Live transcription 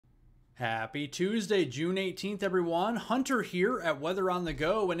Happy Tuesday, June 18th, everyone. Hunter here at Weather on the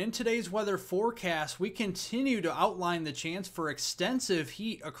Go, and in today's weather forecast, we continue to outline the chance for extensive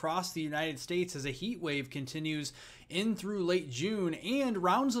heat across the United States as a heat wave continues in through late June, and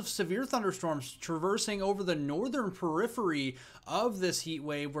rounds of severe thunderstorms traversing over the northern periphery of this heat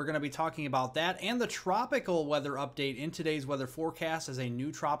wave. We're going to be talking about that and the tropical weather update in today's weather forecast as a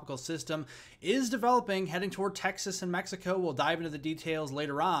new tropical system is developing heading toward Texas and Mexico. We'll dive into the details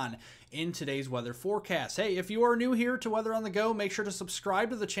later on in today's weather forecast. Hey, if you are new here to Weather on the Go, make sure to subscribe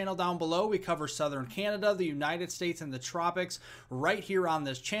to the channel down below. We cover southern Canada, the United States, and the tropics right here on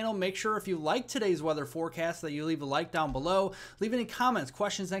this channel. Make sure if you like today's weather forecast that you leave a like down below. Leave any comments,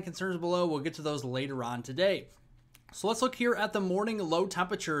 questions, and concerns below. We'll get to those later on today. So let's look here at the morning low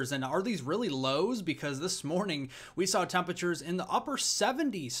temperatures, and are these really lows? Because this morning we saw temperatures in the upper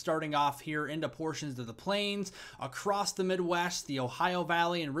 70s starting off here into portions of the plains, across the Midwest, the Ohio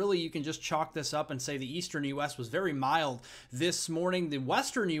Valley, and really you can just chalk this up and say the eastern U.S. was very mild this morning. The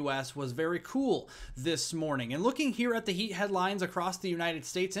western U.S. was very cool this morning. And looking here at the heat headlines across the United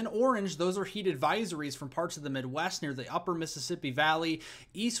States, in orange, those are heat advisories from parts of the Midwest near the upper Mississippi Valley,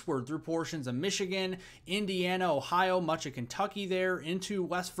 eastward through portions of Michigan, Indiana, Ohio, much of Kentucky there, into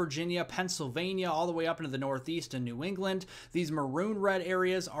West Virginia, Pennsylvania, all the way up into the Northeast and New England. These maroon red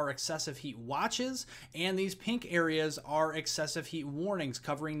areas are excessive heat watches, and these pink areas are excessive heat warnings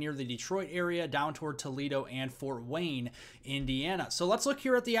covering near the Detroit area down toward Toledo and Fort Wayne, Indiana. So let's look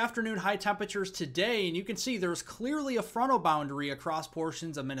here at the afternoon high temperatures today, and you can see there's clearly a frontal boundary across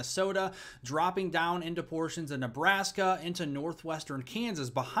portions of Minnesota, dropping down into portions of Nebraska, into northwestern Kansas.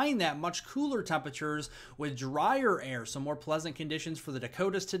 Behind that, much cooler temperatures with drier air, so more pleasant conditions for the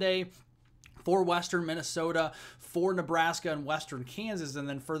Dakotas today, for western Minnesota, for Nebraska and western Kansas, and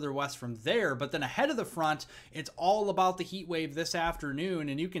then further west from there. But then ahead of the front, it's all about the heat wave this afternoon,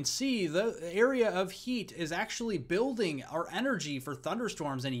 and you can see the area of heat is actually building our energy for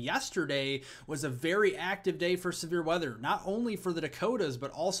thunderstorms. And yesterday was a very active day for severe weather, not only for the Dakotas,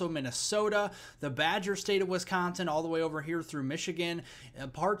 but also Minnesota, the Badger State of Wisconsin, all the way over here through Michigan,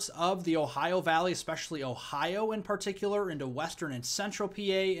 parts of the Ohio Valley, especially Ohio in particular, into western and central PA,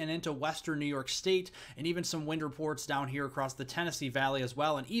 and into western New York State, and even some wind reports down here across the Tennessee Valley as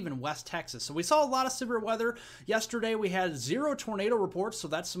well, and even West Texas. So we saw a lot of severe weather. Yesterday we had 0 tornado reports, so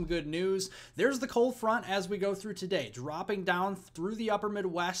that's some good news. There's the cold front as we go through today, dropping down through the upper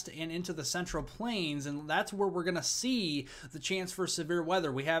Midwest and into the central plains, and that's where we're going to see the chance for severe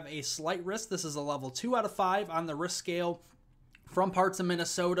weather. We have a slight risk. This is a level 2 out of 5 on the risk scale, from parts of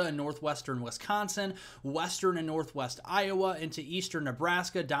Minnesota and northwestern Wisconsin, western and northwest Iowa, into eastern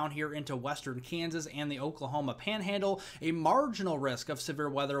Nebraska, down here into western Kansas and the Oklahoma Panhandle. A marginal risk of severe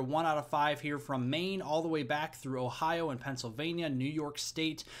weather, 1 out of 5 here from Maine all the way back through Ohio and Pennsylvania, New York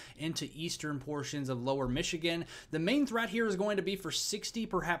State, into eastern portions of lower Michigan. The main threat here is going to be for 60,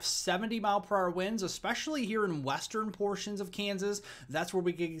 perhaps 70 mile per hour winds, especially here in western portions of Kansas. That's where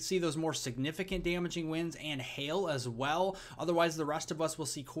we can see those more significant damaging winds and hail as well. Otherwise, the rest of us will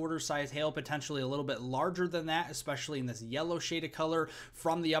see quarter-sized hail, potentially a little bit larger than that, especially in this yellow shaded color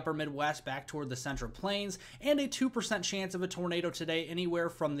from the upper Midwest back toward the central plains, and a 2% chance of a tornado today anywhere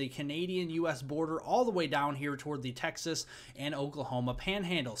from the Canadian-U.S. border all the way down here toward the Texas and Oklahoma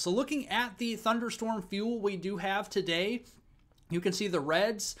Panhandle. So looking at the thunderstorm fuel we do have today, you can see the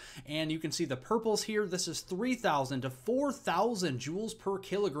reds and you can see the purples here. This is 3,000 to 4,000 joules per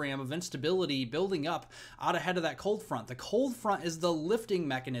kilogram of instability building up out ahead of that cold front. The cold front is the lifting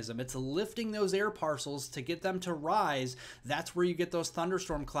mechanism. It's lifting those air parcels to get them to rise. That's where you get those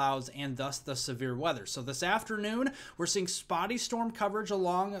thunderstorm clouds and thus the severe weather. So this afternoon, we're seeing spotty storm coverage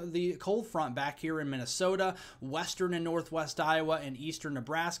along the cold front back here in Minnesota, western and northwest Iowa, and eastern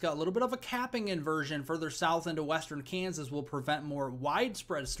Nebraska. A little bit of a capping inversion further south into western Kansas will prevent more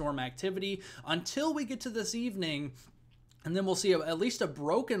widespread storm activity until we get to this evening. And then we'll see at least a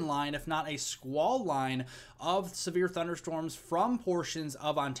broken line, if not a squall line, of severe thunderstorms from portions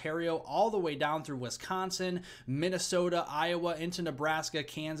of Ontario all the way down through Wisconsin, Minnesota, Iowa, into Nebraska,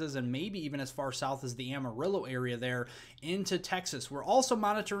 Kansas, and maybe even as far south as the Amarillo area there into Texas. We're also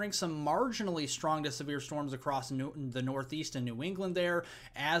monitoring some marginally strong to severe storms across the Northeast and New England there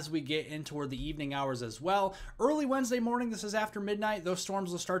as we get in toward the evening hours as well. Early Wednesday morning, this is after midnight, those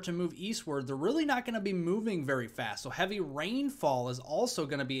storms will start to move eastward. They're really not going to be moving very fast, so heavy rainfall is also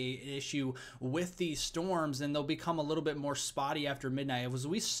going to be an issue with these storms, and they'll become a little bit more spotty after midnight as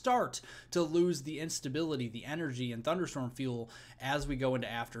we start to lose the instability, the energy, and thunderstorm fuel as we go into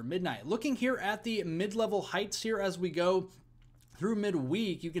after midnight. Looking here at the mid-level heights here as we go through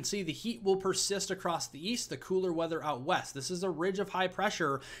midweek, you can see the heat will persist across the east, the cooler weather out west. This is a ridge of high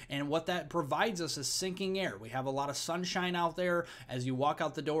pressure, and what that provides us is sinking air. We have a lot of sunshine out there. As you walk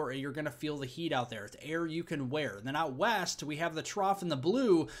out the door, you're going to feel the heat out there. It's air you can wear. Then out west, we have the trough in the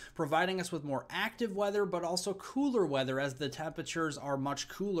blue, providing us with more active weather, but also cooler weather as the temperatures are much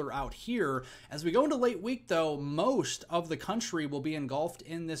cooler out here. As we go into late week, though, most of the country will be engulfed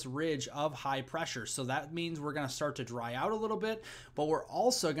in this ridge of high pressure. So that means we're going to start to dry out a little bit, but we're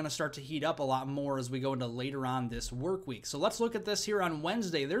also going to start to heat up a lot more as we go into later on this work week. So let's look at this here on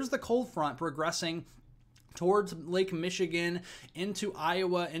Wednesday. There's the cold front progressing towards Lake Michigan, into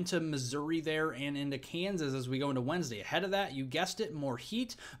Iowa, into Missouri there, and into Kansas as we go into Wednesday. Ahead of that, you guessed it, more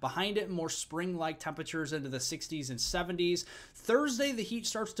heat. Behind it, more spring-like temperatures into the 60s and 70s. Thursday, the heat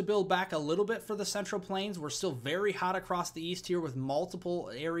starts to build back a little bit for the Central Plains. We're still very hot across the east here with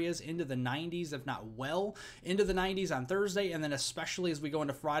multiple areas into the 90s, if not well into the 90s on Thursday, and then especially as we go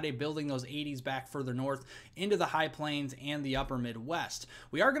into Friday, building those 80s back further north into the high plains and the upper Midwest.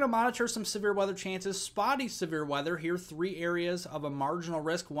 We are going to monitor some severe weather chances, spotty severe weather here, 3 areas of a marginal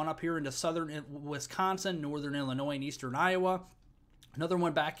risk, one up here into southern Wisconsin, northern Illinois, and eastern Iowa. Another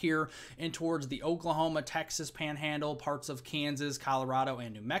one back here in towards the Oklahoma, Texas panhandle, parts of Kansas, Colorado,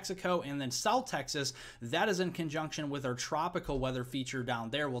 and New Mexico, and then South Texas. That is in conjunction with our tropical weather feature down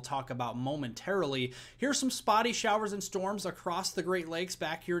there we'll talk about momentarily. Here's some spotty showers and storms across the Great Lakes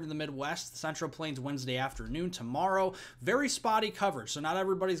back here in the Midwest, Central Plains Wednesday afternoon. Tomorrow, very spotty coverage, so not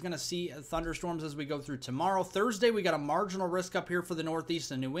everybody's going to see thunderstorms as we go through tomorrow. Thursday, we got a marginal risk up here for the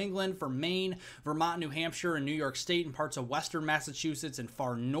Northeast and New England, for Maine, Vermont, New Hampshire, and New York State, and parts of western Massachusetts and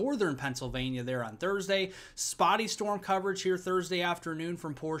far northern Pennsylvania there on Thursday. Spotty storm coverage here Thursday afternoon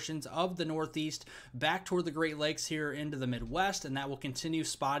from portions of the Northeast back toward the Great Lakes here into the Midwest, and that will continue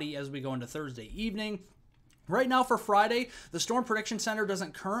spotty as we go into Thursday evening. Right now for Friday, the Storm Prediction Center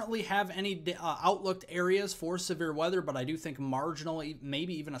doesn't currently have any outlooked areas for severe weather, but I do think marginally,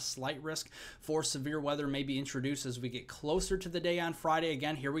 maybe even a slight risk for severe weather may be introduced as we get closer to the day on Friday.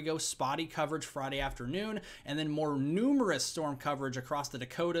 Again, here we go, spotty coverage Friday afternoon, and then more numerous storm coverage across the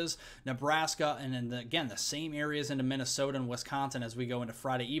Dakotas, Nebraska, and then again, the same areas into Minnesota and Wisconsin as we go into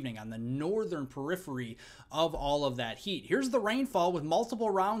Friday evening on the northern periphery of all of that heat. Here's the rainfall with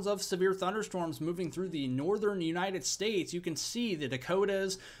multiple rounds of severe thunderstorms moving through the northern United States. You can see the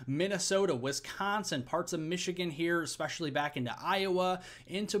Dakotas, Minnesota, Wisconsin, parts of Michigan here, especially back into Iowa,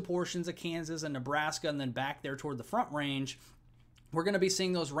 into portions of Kansas and Nebraska, and then back there toward the Front Range. We're going to be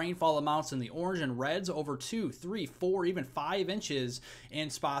seeing those rainfall amounts in the orange and reds over 2, 3, 4, even 5 inches in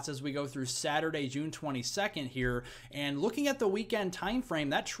spots as we go through Saturday, June 22nd here. And looking at the weekend time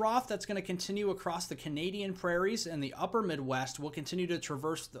frame, that trough that's going to continue across the Canadian prairies and the upper Midwest will continue to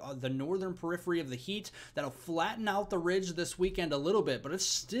traverse the northern periphery of the heat. That'll flatten out the ridge this weekend a little bit, but it's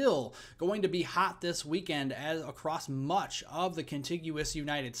still going to be hot this weekend as across much of the contiguous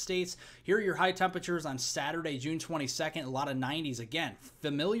United States. Here are your high temperatures on Saturday, June 22nd, a lot of 90s. Again,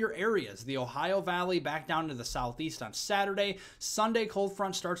 familiar areas, the Ohio Valley back down to the southeast on Saturday. Sunday, cold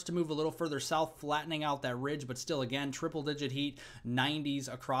front starts to move a little further south, flattening out that ridge, but still, again, triple-digit heat,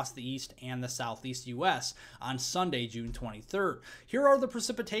 90s across the east and the southeast U.S. on Sunday, June 23rd. Here are the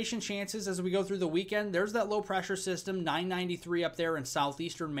precipitation chances as we go through the weekend. There's that low-pressure system, 993 up there in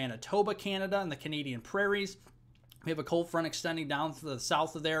southeastern Manitoba, Canada, and the Canadian prairies. We have a cold front extending down to the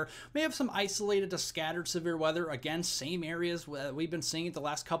south of there. We have some isolated to scattered severe weather. Again, same areas we've been seeing it the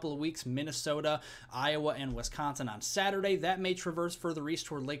last couple of weeks, Minnesota, Iowa, and Wisconsin on Saturday. That may traverse further east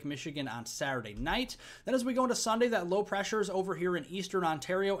toward Lake Michigan on Saturday night. Then as we go into Sunday, that low pressure is over here in eastern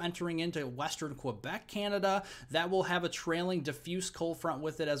Ontario, entering into western Quebec, Canada. That will have a trailing diffuse cold front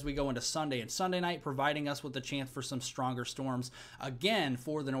with it as we go into Sunday and Sunday night, providing us with the chance for some stronger storms again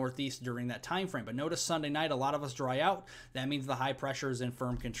for the Northeast during that time frame. But notice Sunday night, a lot of us dry out. That means the high pressure is in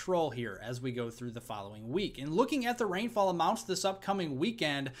firm control here as we go through the following week. And looking at the rainfall amounts this upcoming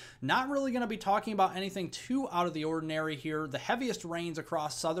weekend, not really going to be talking about anything too out of the ordinary here. The heaviest rains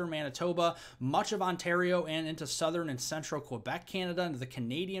across southern Manitoba, much of Ontario, and into southern and central Quebec, Canada, into the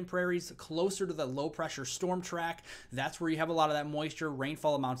Canadian prairies, closer to the low pressure storm track. That's where you have a lot of that moisture.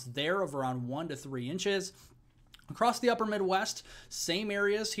 Rainfall amounts there of around 1 to 3 inches. Across the upper Midwest, same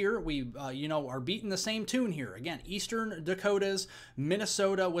areas here. We, are beating the same tune here. Again, eastern Dakotas,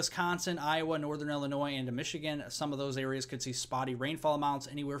 Minnesota, Wisconsin, Iowa, northern Illinois, and Michigan. Some of those areas could see spotty rainfall amounts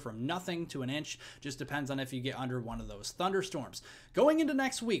anywhere from nothing to an inch. Just depends on if you get under one of those thunderstorms. Going into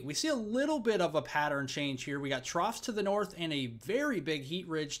next week, we see a little bit of a pattern change here. We got troughs to the north and a very big heat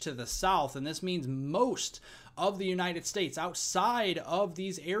ridge to the south, and this means most of the United States outside of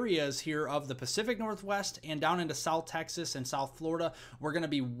these areas here of the Pacific Northwest and down into South Texas and South Florida, we're going to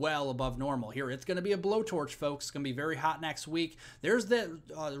be well above normal here. It's going to be a blowtorch, folks. It's going to be very hot next week. There's the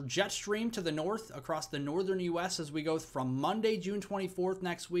jet stream to the north across the northern U.S. as we go from Monday, June 24th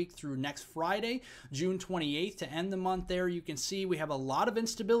next week through next Friday, June 28th to end the month there. You can see we have a lot of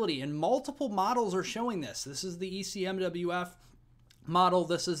instability, and multiple models are showing this. This is the ECMWF model.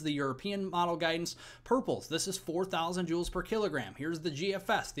 This is the European model guidance. Purples, this is 4,000 joules per kilogram. Here's the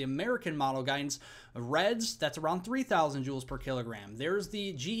GFS, the American model guidance. Reds, that's around 3,000 joules per kilogram. There's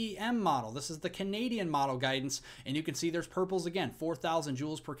the GEM model. This is the Canadian model guidance, and you can see there's purples again, 4,000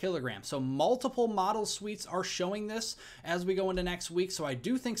 joules per kilogram. So multiple model suites are showing this as we go into next week. So I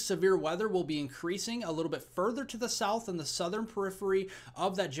do think severe weather will be increasing a little bit further to the south in the southern periphery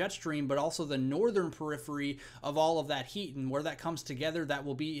of that jet stream, but also the northern periphery of all of that heat. And where that comes together, that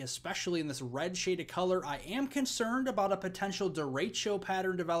will be especially in this red shaded color. I am concerned about a potential derecho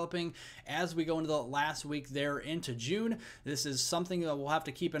pattern developing as we go into the last week there into June. This is something that we'll have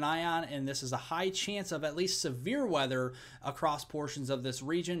to keep an eye on, and this is a high chance of at least severe weather across portions of this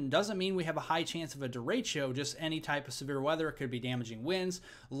region. Doesn't mean we have a high chance of a derecho, just any type of severe weather. It could be damaging winds,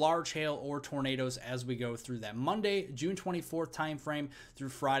 large hail, or tornadoes as we go through that Monday, June 24th time frame through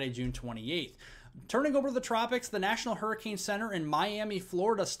Friday, June 28th. Turning over to the tropics, the National Hurricane Center in Miami,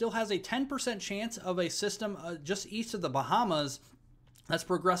 Florida still has a 10% chance of a system just east of the Bahamas that's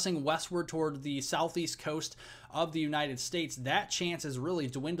progressing westward toward the southeast coast of the United States. That chance is really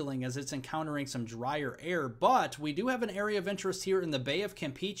dwindling as it's encountering some drier air, but we do have an area of interest here in the Bay of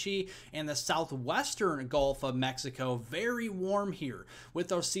Campeche and the southwestern Gulf of Mexico. Very warm here with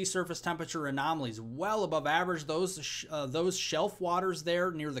those sea surface temperature anomalies well above average. Those shelf waters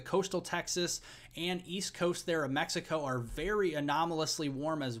there near the coastal Texas and east coast there of Mexico are very anomalously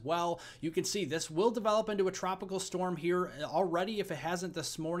warm as well. You can see this will develop into a tropical storm here already. If it hasn't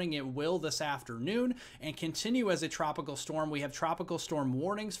this morning, it will this afternoon and continue as a tropical storm. We have tropical storm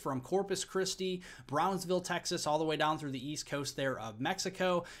warnings from Corpus Christi, Brownsville, Texas, all the way down through the east coast there of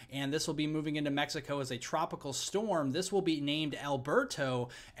Mexico, and this will be moving into Mexico as a tropical storm. This will be named Alberto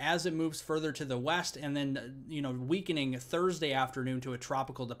as it moves further to the west, and then weakening Thursday afternoon to a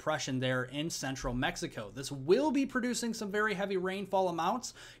tropical depression there in central Mexico. This will be producing some very heavy rainfall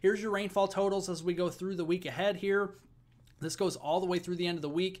amounts. Here's your rainfall totals as we go through the week ahead here. This goes all the way through the end of the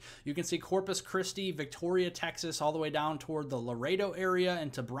week. You can see Corpus Christi, Victoria, Texas, all the way down toward the Laredo area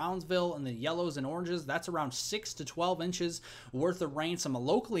into Brownsville and the yellows and oranges. That's around 6 to 12 inches worth of rain. Some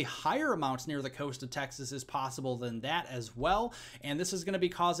locally higher amounts near the coast of Texas is possible than that as well. And this is going to be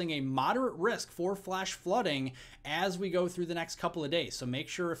causing a moderate risk for flash flooding as we go through the next couple of days. So make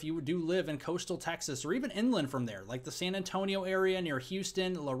sure if you do live in coastal Texas or even inland from there, like the San Antonio area near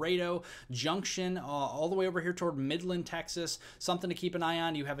Houston, Laredo, Junction, all the way over here toward Midland, Texas, something to keep an eye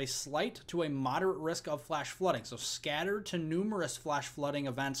on. You have a slight to a moderate risk of flash flooding. So scattered to numerous flash flooding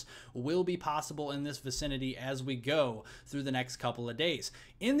events will be possible in this vicinity as we go through the next couple of days.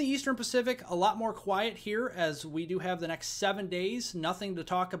 In the Eastern Pacific, a lot more quiet here as we do have the next 7 days. Nothing to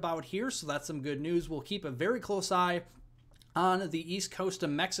talk about here, so that's some good news. We'll keep a very close eye on the east coast of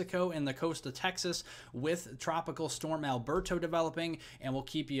Mexico and the coast of Texas with Tropical Storm Alberto developing, and we'll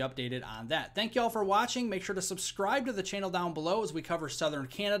keep you updated on that. Thank you all for watching. Make sure to subscribe to the channel down below as we cover southern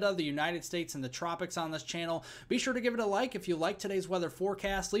Canada, the United States, and the tropics on this channel. Be sure to give it a like if you like today's weather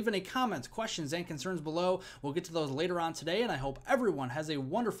forecast. Leave any comments, questions, and concerns below. We'll get to those later on today, and I hope everyone has a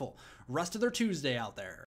wonderful rest of their Tuesday out there.